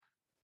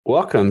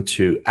Welcome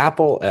to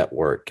Apple at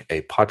Work,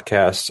 a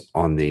podcast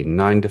on the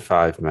 9 to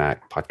 5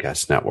 Mac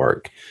Podcast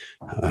Network.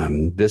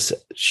 This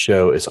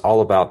show is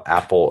all about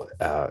Apple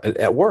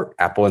at work,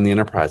 Apple in the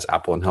enterprise,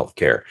 Apple in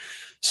healthcare.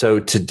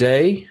 So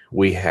today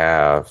we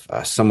have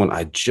someone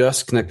I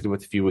just connected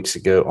with a few weeks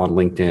ago on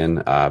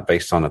LinkedIn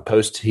based on a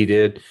post he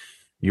did,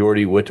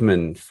 Jordi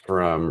Whitman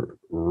from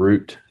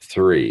Root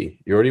 3.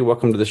 Jordi,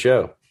 welcome to the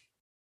show.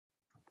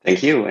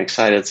 Thank you.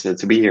 Excited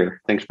to be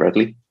here. Thanks,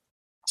 Bradley.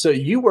 So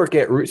you work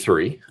at Root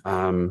 3.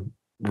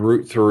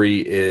 Root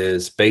 3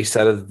 is based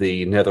out of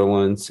the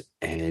Netherlands,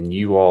 and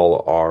you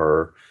all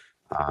are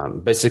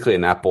basically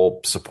an Apple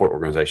support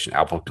organization,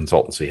 Apple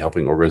consultancy,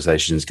 helping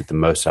organizations get the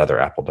most out of their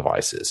Apple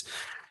devices.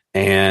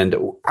 And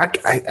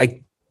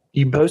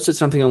you posted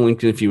something on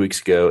LinkedIn a few weeks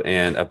ago,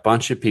 and a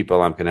bunch of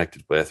people I'm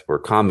connected with were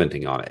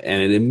commenting on it,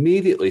 and it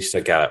immediately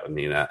stuck out at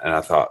me, and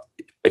I thought,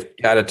 I've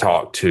got to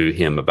talk to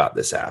him about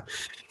this app.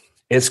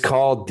 It's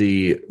called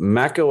the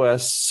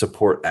macOS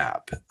Support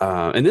App.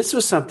 And this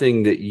was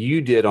something that you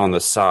did on the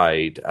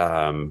side,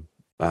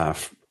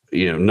 not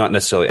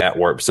necessarily at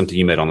work, but something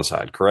you made on the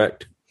side,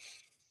 correct?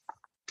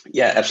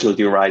 Yeah,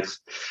 absolutely right.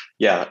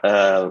 Yeah,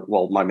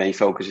 my main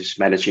focus is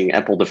managing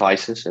Apple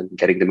devices and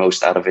getting the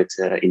most out of it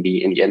in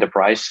the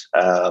enterprise.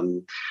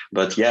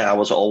 But yeah, I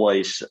was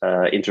always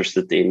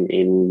interested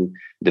in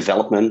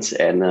development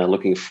and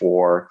looking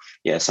for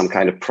some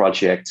kind of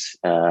project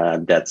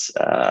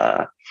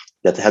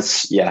that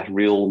has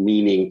real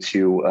meaning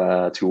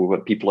to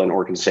people and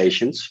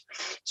organizations.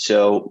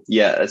 So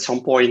at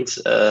some point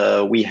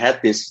we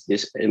had this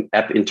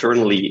app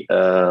internally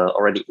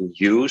already in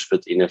use,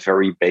 but in a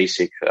very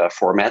basic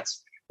format.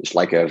 It's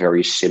like a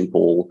very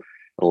simple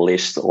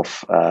list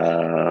of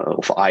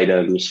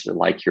items,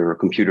 like your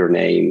computer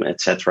name,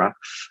 etc.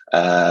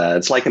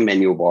 It's like a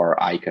menu bar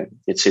icon.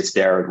 It sits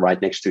there right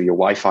next to your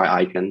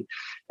Wi-Fi icon.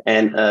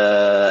 And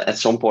at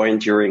some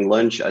point during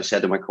lunch, I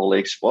said to my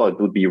colleagues, well, it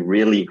would be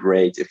really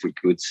great if we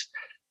could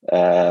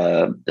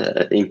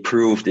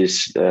improve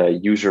this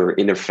user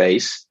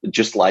interface.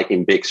 Just like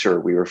in Big Sur,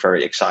 we were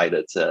very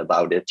excited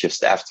about it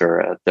just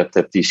after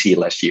WWDC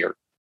last year.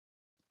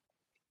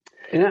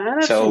 And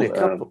I've seen a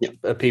couple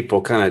of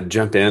people kind of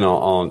jump in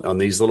on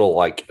these little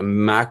like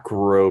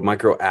micro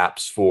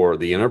apps for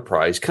the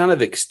enterprise, kind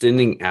of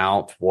extending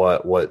out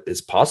what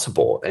is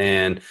possible.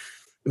 And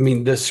I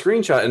mean, the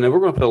screenshot, and we're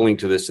going to put a link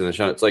to this in the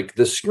show. It's like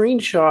the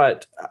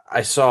screenshot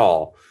I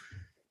saw.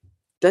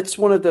 That's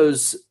one of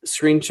those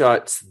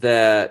screenshots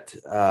that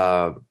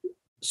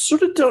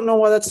sort of don't know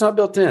why that's not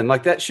built in.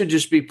 Like that should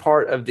just be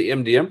part of the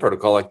MDM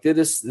protocol. Like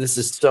this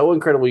is so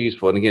incredibly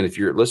useful. And again, if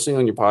you're listening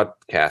on your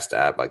podcast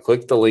app, like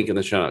click the link in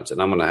the show notes,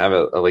 and I'm going to have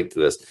a link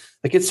to this.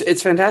 Like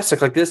it's fantastic.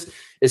 Like this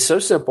is so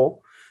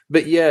simple,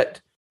 but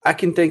yet I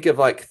can think of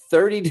like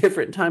 30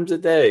 different times a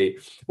day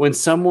when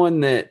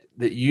someone that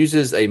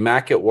uses a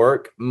Mac at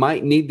work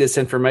might need this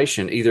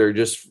information, either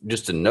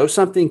just to know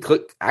something,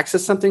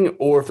 access something,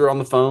 or if they're on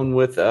the phone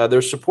with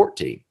their support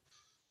team.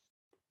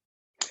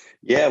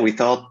 Yeah, we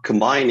thought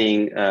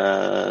combining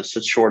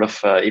such sort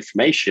of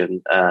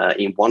information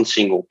in one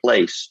single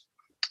place,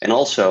 and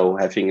also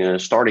having a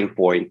starting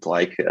point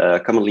like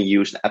commonly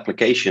used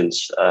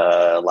applications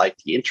like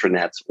the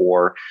intranet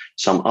or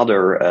some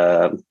other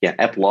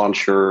app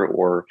launcher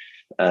or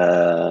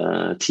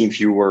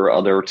TeamViewer,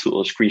 other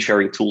screen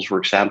sharing tools, for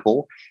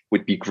example,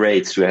 would be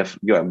great to have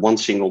one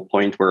single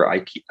point where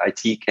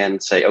IT can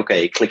say,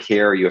 okay, click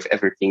here, you have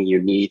everything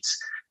you need,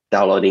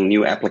 downloading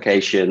new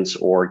applications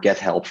or get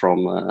help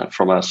from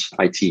us,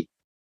 IT.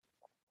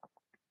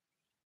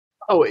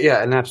 Oh,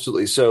 yeah, and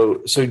absolutely.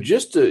 So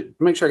just to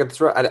make sure I got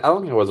this right, I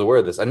don't think I was aware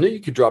of this. I knew you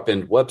could drop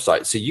in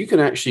websites. So you can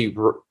actually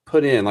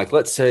put in, like,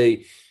 let's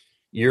say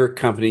your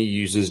company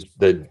uses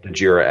the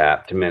Jira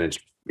app to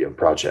manage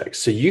projects.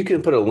 So you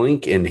can put a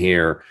link in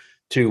here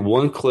to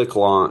one-click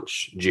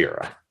launch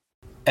Jira.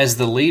 As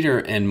the leader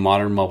in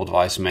modern mobile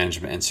device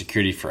management and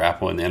security for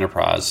Apple in the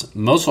enterprise,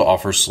 Mosel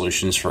offers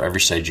solutions for every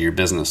stage of your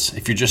business.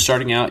 If you're just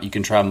starting out, you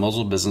can try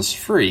Mosel Business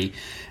free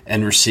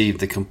and receive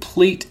the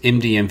complete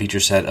MDM feature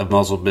set of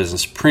Mosel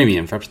Business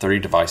Premium for up to 30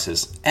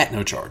 devices at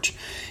no charge.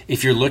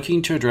 If you're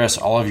looking to address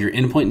all of your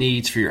endpoint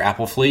needs for your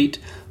Apple fleet,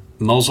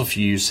 Mosel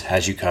Fuse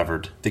has you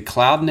covered. The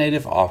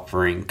cloud-native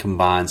offering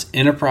combines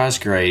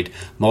enterprise-grade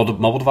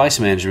mobile device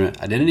management,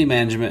 identity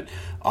management,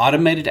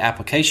 automated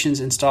applications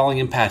installing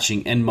and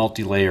patching, and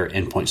multi-layer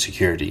endpoint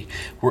security.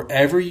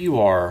 Wherever you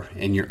are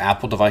in your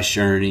Apple device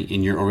journey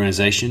in your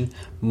organization,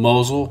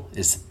 Mosel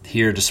is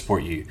here to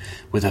support you.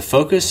 With a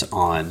focus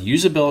on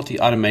usability,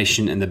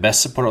 automation, and the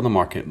best support on the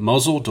market,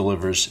 Mosel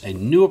delivers a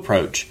new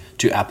approach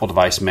to Apple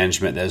device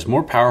management that is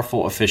more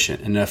powerful, efficient,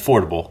 and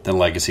affordable than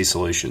legacy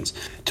solutions.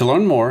 To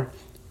learn more,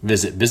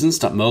 visit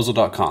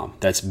business.mosel.com.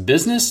 That's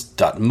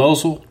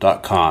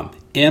business.mosel.com,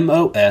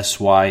 MOSYLE.com.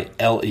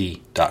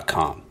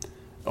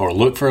 Or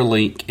look for a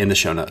link in the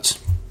show notes.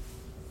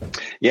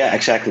 Yeah,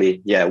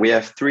 exactly. Yeah, we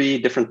have 3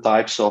 different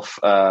types of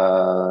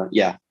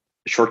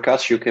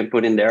shortcuts you can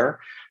put in there.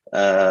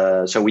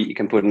 So you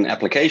can put an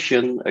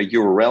application, a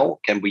URL,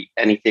 can be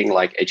anything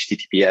like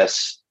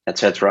HTTPS,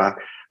 etc.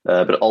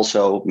 but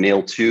also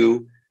mail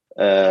to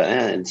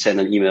and send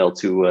an email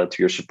to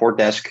your support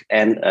desk,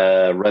 and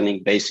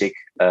running basic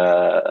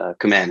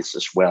commands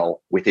as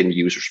well within the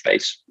user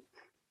space.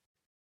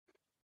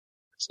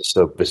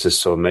 So this is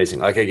so amazing.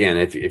 Like, again,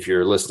 if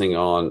you're listening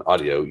on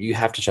audio, you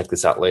have to check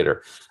this out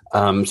later.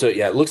 So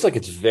yeah, it looks like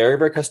it's very,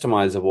 very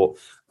customizable.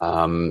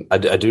 I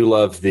do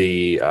love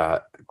the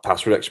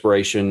password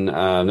expiration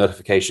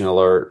notification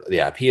alert, the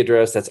IP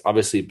address. That's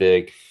obviously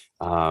big.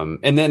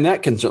 And then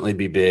that can certainly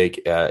be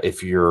big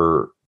if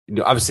you're,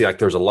 obviously, like,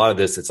 there's a lot of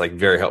this that's like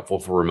very helpful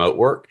for remote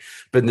work,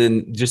 but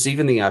then just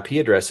even the IP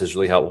address is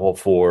really helpful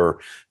for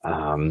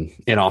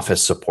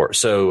in-office support.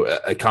 So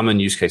a common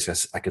use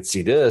case I could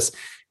see this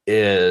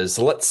is,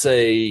 let's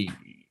say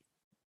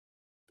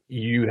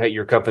you had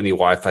your company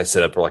Wi-Fi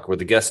set up where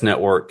the guest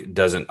network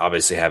doesn't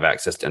obviously have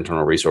access to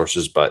internal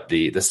resources, but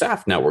the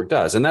staff network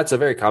does. And that's a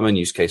very common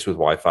use case with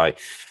Wi-Fi.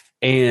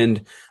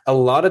 And a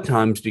lot of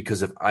times,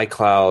 because of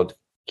iCloud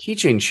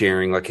keychain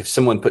sharing, like if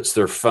someone puts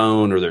their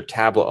phone or their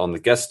tablet on the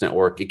guest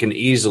network, it can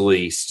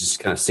easily just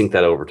kind of sync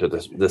that over to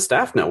the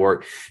staff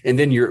network. And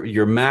then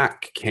your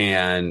Mac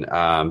can,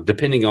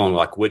 depending on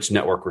like which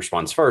network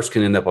responds first,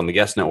 can end up on the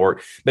guest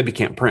network, maybe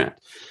can't print.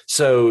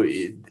 So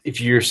if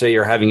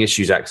you're having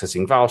issues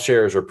accessing file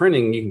shares or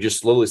printing, you can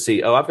just slowly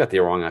see, oh, I've got the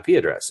wrong IP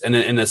address.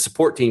 And the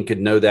support team could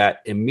know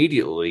that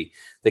immediately.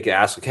 They could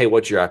ask, okay,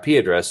 what's your IP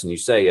address? And you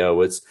say,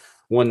 oh, it's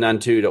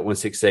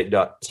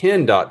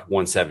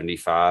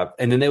 192.168.10.175.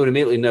 And then they would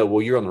immediately know,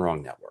 well, you're on the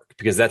wrong network,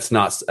 because that's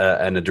not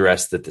an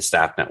address that the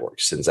staff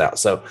network sends out.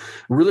 So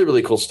really,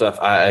 really cool stuff.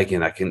 I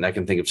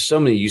can think of so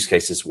many use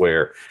cases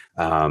where,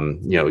 we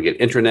get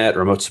intranet,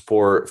 remote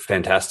support,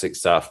 fantastic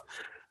stuff.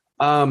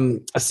 I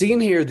see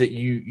in here that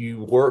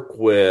you work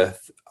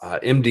with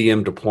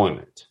MDM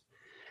deployment.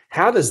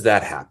 How does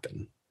that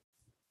happen?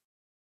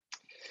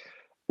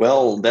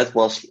 Well, that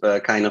was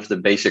kind of the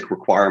basic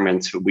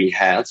requirement we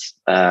had.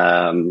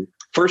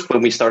 First,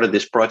 when we started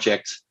this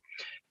project,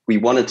 we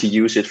wanted to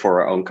use it for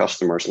our own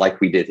customers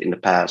like we did in the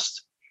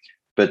past.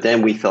 But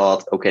then we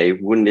thought, okay,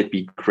 wouldn't it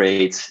be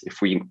great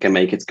if we can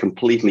make it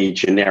completely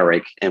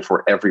generic and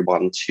for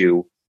everyone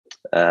to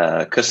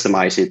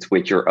customize it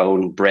with your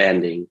own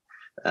branding,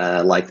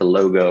 like the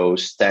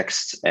logos,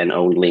 text, and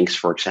own links,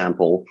 for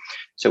example.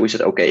 So we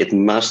said, okay, it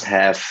must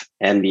have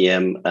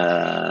MDM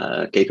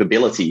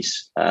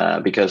capabilities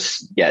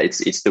because,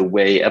 it's the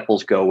way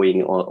Apple's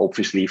going.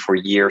 Obviously, for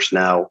years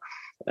now,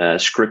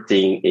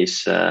 scripting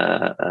is,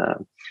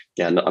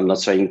 I'm not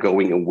saying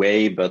going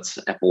away, but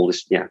Apple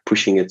is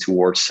pushing it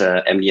towards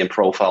MDM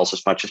profiles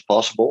as much as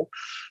possible.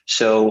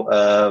 So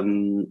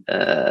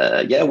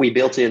we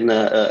built in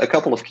a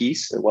couple of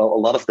keys, a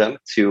lot of them,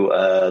 to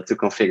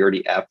configure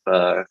the app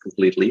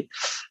completely.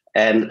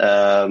 And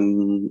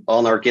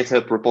on our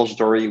GitHub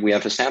repository, we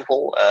have a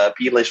sample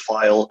plist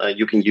file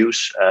you can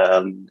use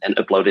and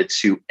upload it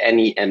to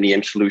any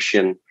MDM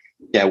solution,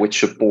 which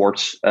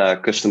supports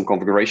custom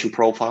configuration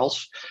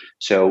profiles.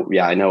 So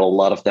I know a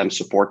lot of them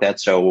support that.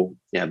 So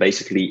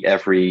basically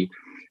every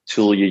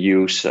tool you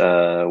use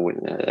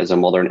as a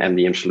modern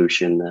MDM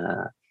solution,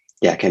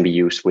 can be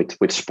used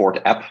with support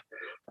app.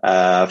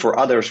 For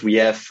others, we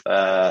have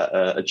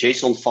a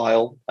JSON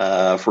file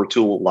for a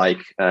tool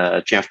like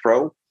Jamf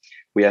Pro.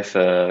 We have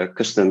a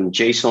custom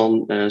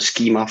JSON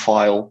schema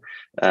file,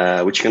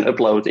 which you can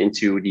upload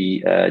into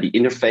the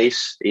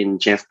interface in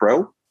Jamf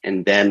Pro.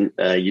 And then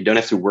you don't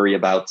have to worry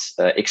about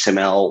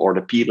XML or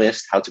the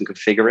plist, how to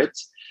configure it.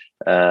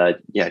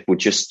 It would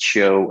just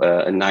show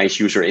a nice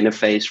user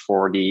interface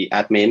for the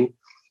admin,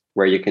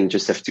 where you can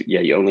just have to,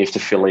 you only have to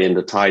fill in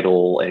the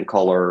title and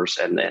colors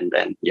and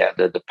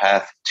the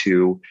path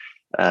to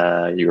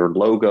your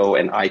logo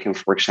and icon,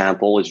 for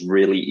example, is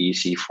really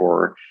easy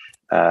for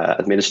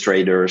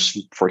administrators,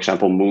 for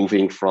example,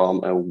 moving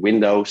from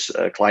Windows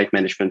client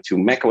management to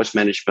macOS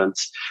management,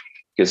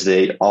 because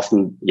they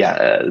often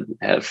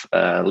have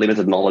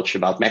limited knowledge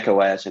about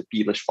macOS and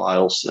plist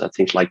files,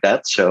 things like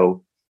that.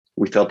 So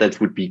we felt that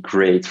would be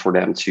great for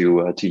them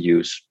to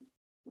use.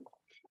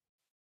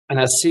 And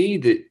I see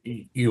that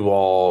you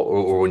all,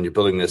 or when you're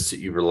building this, that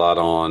you relied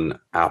on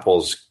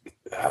Apple's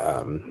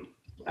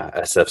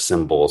SF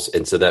symbols.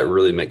 And so that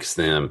really makes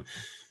them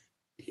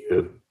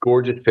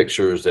gorgeous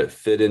pictures that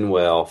fit in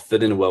well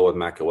with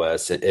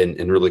macOS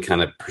and really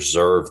kind of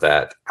preserve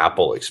that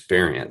Apple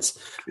experience.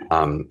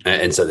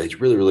 And so they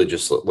really, really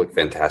just look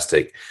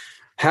fantastic.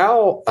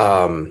 How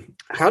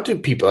do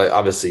people,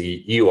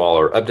 obviously you all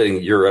are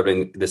you're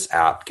updating this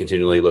app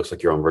continually. It looks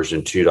like you're on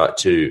version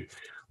 2.2.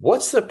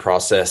 What's the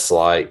process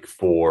like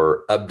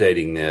for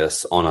updating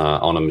this on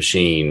a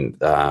machine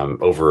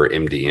over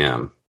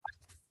MDM?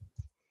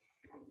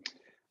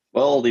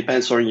 Well, it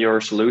depends on your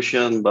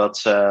solution,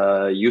 but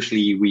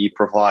usually we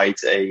provide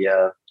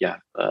a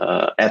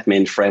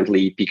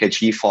admin-friendly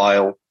PKG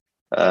file,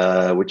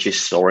 which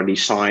is already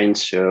signed.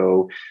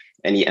 So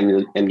any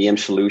MDM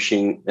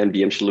solution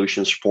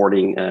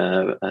supporting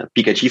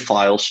PKG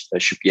files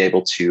should be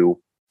able to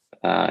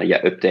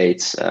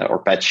update or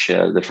patch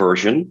the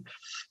version.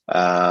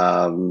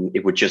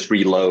 It would just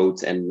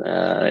reload, and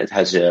it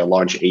has a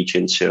launch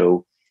agent,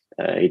 so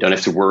You don't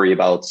have to worry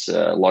about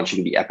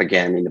launching the app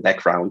again in the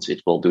background.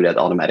 It will do that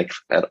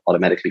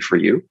automatically for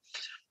you.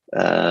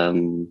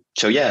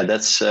 So yeah,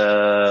 that's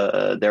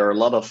there are a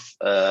lot of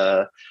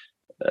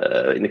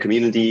in the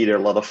community. There are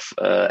a lot of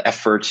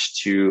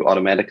efforts to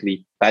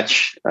automatically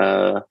patch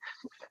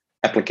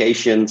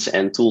applications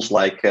and tools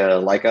like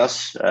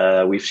us.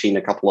 We've seen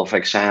a couple of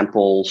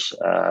examples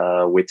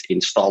with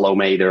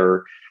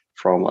Installometer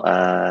from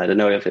I don't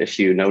know if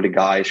you know the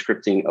guy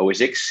scripting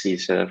OS X.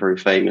 He's very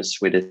famous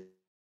with it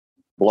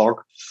blog,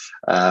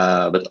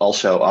 but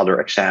also other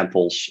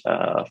examples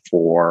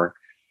for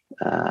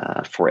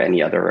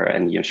any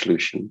other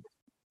solution.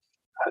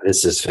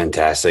 This is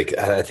fantastic.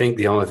 I think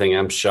the only thing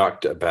I'm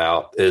shocked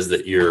about is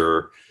that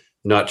you're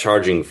not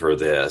charging for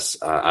this.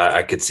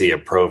 I could see a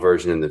pro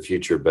version in the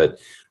future, but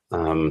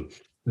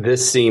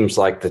this seems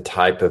like the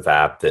type of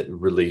app that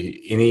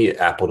really any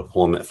Apple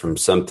deployment from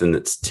something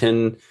that's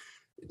 10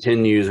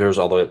 users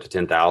all the way up to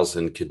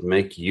 10,000 could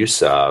make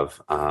use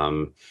of.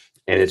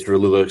 And it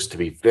really looks to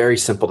be very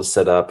simple to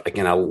set up.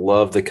 Again, I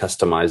love the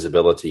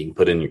customizability. You can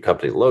put in your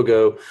company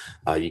logo.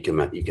 You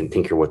can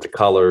tinker with the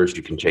colors.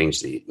 You can change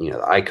the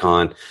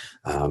icon.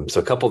 So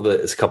a couple of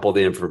the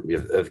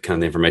kind of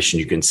the information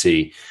you can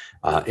see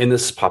in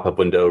this pop-up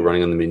window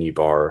running on the menu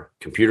bar: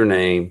 computer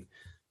name,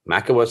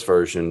 Mac OS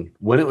version,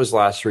 when it was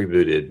last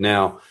rebooted.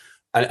 Now,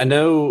 I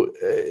know.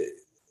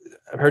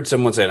 I've heard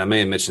someone say, and I may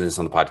have mentioned this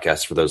on the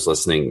podcast for those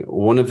listening.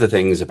 One of the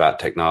things about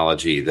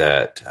technology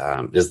that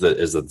is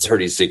the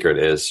dirty secret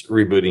is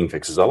rebooting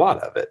fixes a lot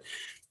of it.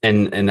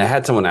 And I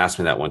had someone ask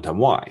me that one time,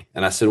 why?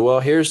 And I said,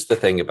 well, here's the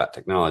thing about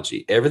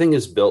technology. Everything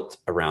is built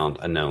around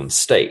a known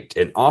state.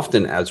 And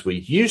often as we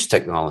use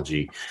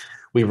technology,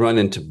 we run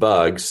into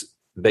bugs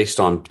based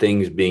on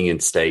things being in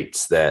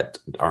states that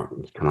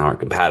aren't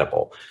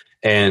compatible.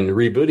 And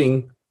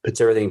rebooting puts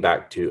everything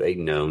back to a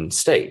known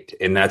state.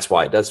 And that's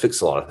why it does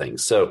fix a lot of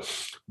things. So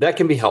that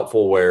can be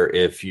helpful where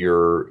if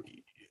you're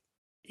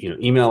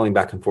emailing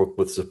back and forth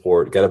with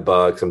support, got a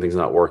bug, something's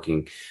not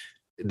working,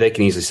 they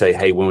can easily say,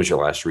 hey, when was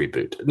your last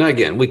reboot? Now,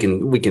 again, we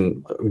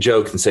can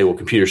joke and say, well,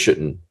 computers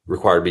shouldn't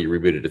require to be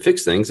rebooted to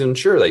fix things. And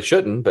sure, they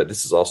shouldn't, but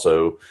this is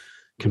also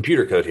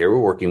computer code here we're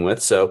working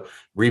with. So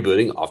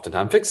rebooting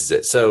oftentimes fixes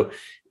it. So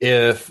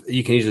if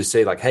you can easily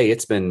say like, hey,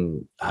 it's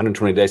been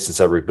 120 days since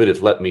I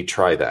rebooted, let me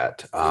try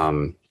that.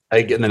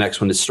 Again, the next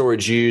one is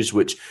storage use,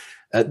 which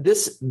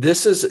this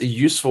is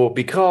useful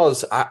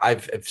because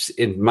I've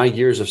in my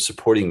years of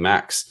supporting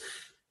Macs,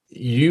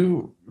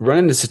 you run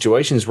into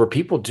situations where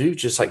people do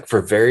just like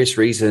for various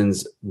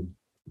reasons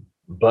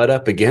butt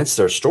up against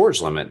their storage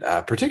limit,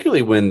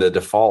 particularly when the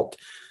default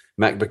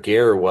MacBook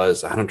Air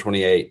was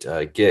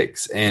 128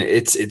 gigs, and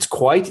it's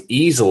quite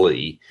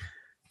easily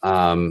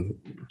kind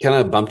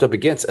of bumped up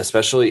against,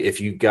 especially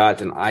if you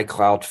got an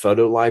iCloud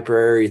photo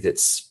library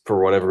that's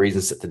for whatever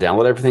reason set to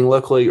download everything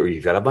locally, or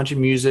you've got a bunch of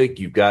music,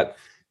 you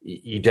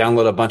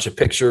download a bunch of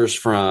pictures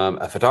from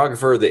a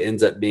photographer that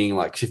ends up being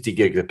like 50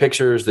 gigs of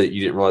pictures that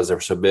you didn't realize they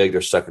were so big, they're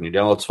stuck in your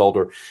downloads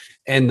folder.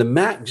 And the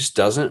Mac just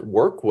doesn't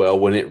work well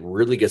when it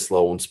really gets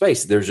low on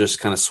space. There's just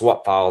kind of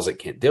swap files it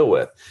can't deal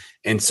with.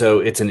 And so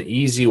it's an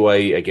easy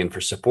way, again,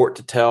 for support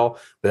to tell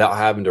without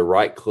having to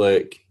right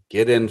click,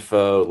 get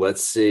info,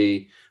 let's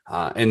see.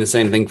 And the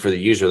same thing for the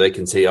user. They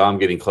can say, oh, I'm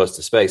getting close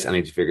to space. I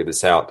need to figure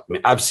this out. I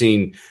mean, I've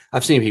seen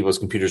people's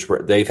computers where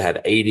they've had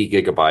 80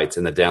 gigabytes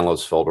in the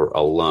downloads folder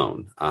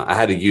alone. I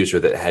had a user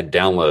that had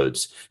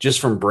downloads just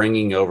from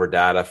bringing over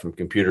data from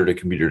computer to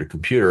computer to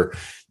computer,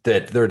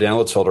 that their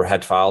downloads folder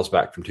had files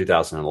back from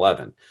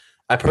 2011.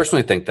 I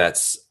personally think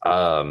that's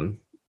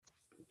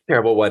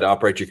terrible way to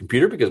operate your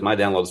computer because my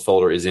downloads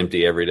folder is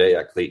empty every day.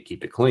 I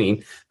keep it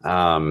clean.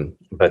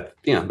 But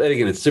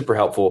again, it's super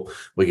helpful.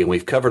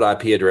 We've covered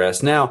IP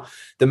address. Now,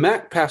 the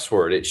Mac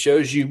password, it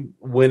shows you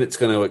when it's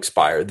going to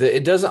expire.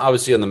 It doesn't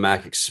obviously on the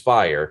Mac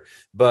expire,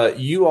 but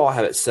you all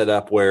have it set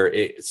up where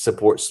it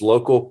supports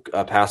local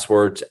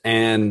passwords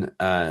and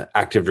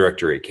Active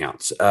Directory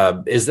accounts.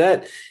 Is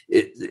that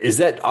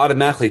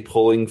automatically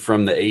pulling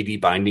from the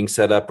AD binding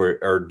setup,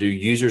 or do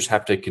users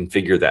have to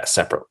configure that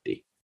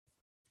separately?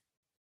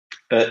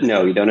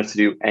 No, you don't have to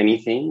do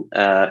anything.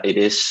 It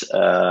is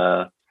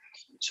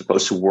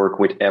supposed to work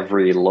with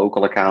every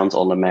local account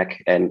on the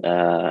Mac and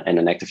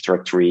an Active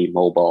Directory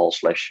mobile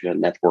 /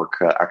 network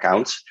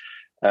account.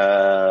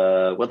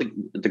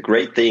 The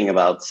great thing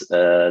about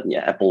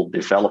Apple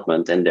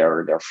development and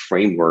their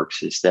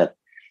frameworks is that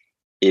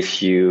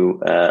if you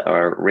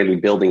are really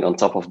building on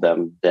top of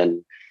them,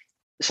 then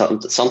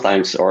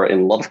sometimes, or in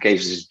a lot of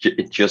cases,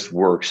 it just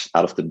works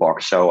out of the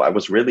box. So I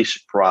was really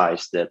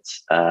surprised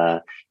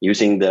that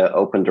using the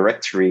Open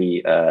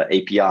Directory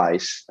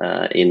APIs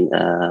in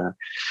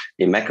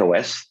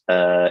macOS,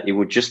 it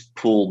would just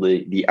pull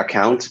the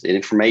account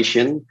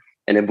information,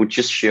 and it would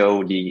just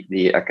show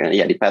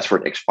the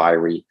password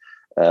expiry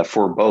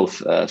for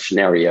both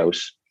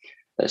scenarios.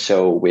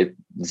 So with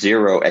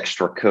zero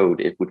extra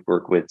code, it would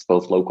work with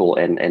both local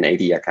and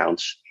AD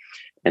accounts.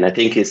 And I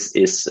think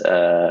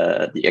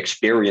the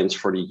experience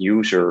for the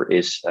user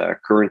is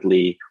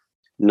currently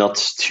not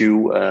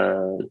too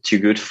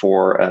good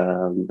for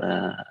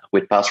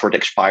with password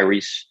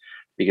expiries,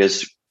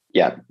 because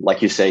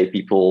like you say,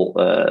 people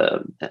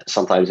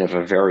sometimes have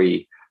a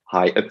very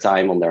high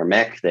uptime on their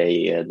Mac.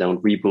 They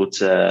don't reboot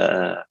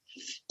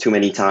too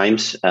many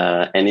times,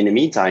 and in the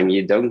meantime,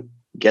 you don't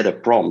get a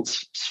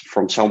prompt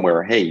from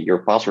somewhere. Hey, your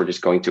password is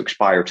going to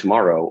expire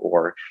tomorrow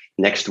or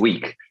next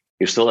week.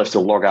 You still have to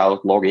log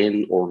out, log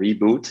in, or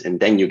reboot, and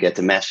then you get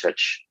the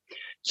message.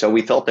 So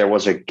we thought there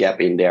was a gap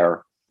in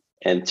there,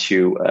 and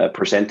to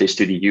present this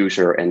to the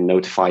user and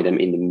notify them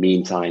in the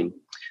meantime,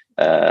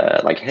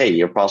 like, hey,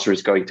 your password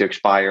is going to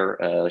expire.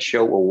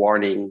 Show a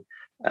warning.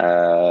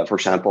 For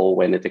example,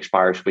 when it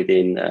expires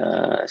within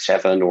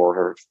 7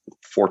 or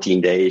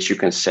 14 days, you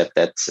can set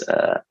that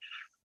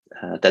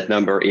that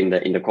number in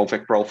the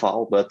config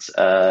profile. But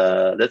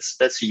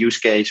that's a use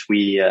case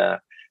we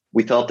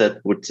thought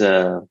that would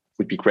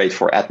be great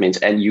for admins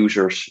and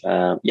users,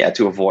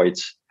 to avoid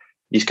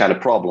these kind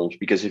of problems.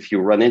 Because if you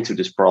run into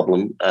this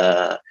problem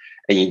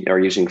and you are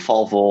using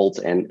FileVault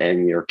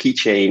and your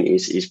keychain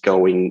is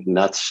going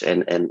nuts,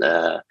 and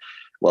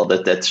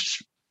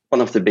that's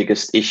one of the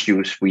biggest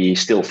issues we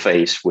still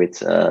face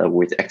with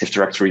Active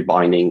Directory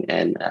binding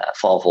and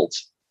FileVault,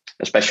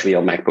 especially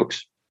on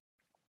MacBooks.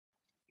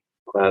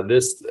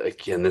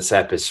 This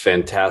app is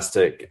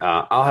fantastic.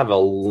 I'll have a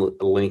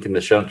link in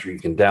the show notes where you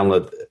can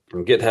download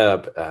from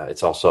GitHub.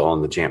 It's also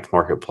on the Jamf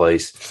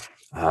Marketplace.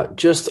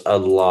 Just a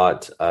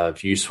lot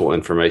of useful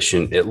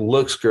information. It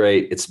looks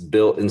great. It's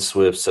built in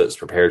Swift, so it's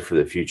prepared for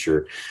the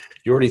future.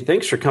 Jordi,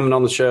 thanks for coming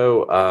on the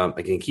show.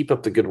 Again, keep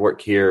up the good work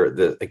here.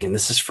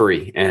 This is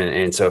free,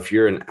 and so if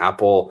you're an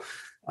Apple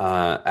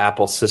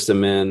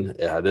system in,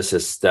 this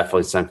is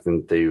definitely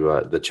something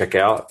to check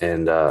out.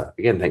 And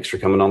again, thanks for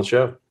coming on the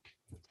show.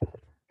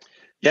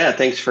 Yeah,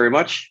 thanks very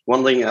much.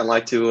 One thing I'd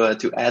like to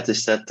add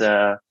is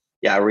that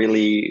I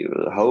really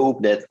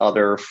hope that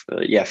other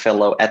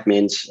fellow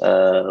admins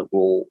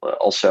will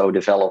also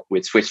develop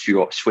with Swift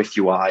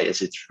UI,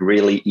 as it's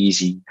really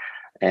easy,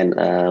 and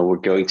we're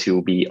going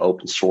to be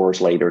open source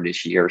later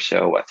this year.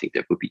 So I think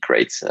that would be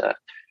great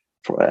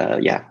for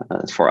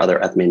other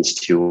admins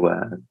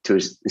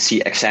to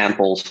see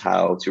examples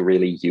how to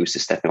really use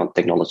this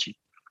technology.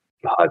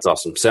 That's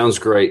awesome. Sounds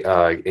great,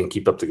 and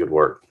keep up the good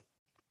work.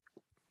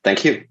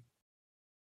 Thank you.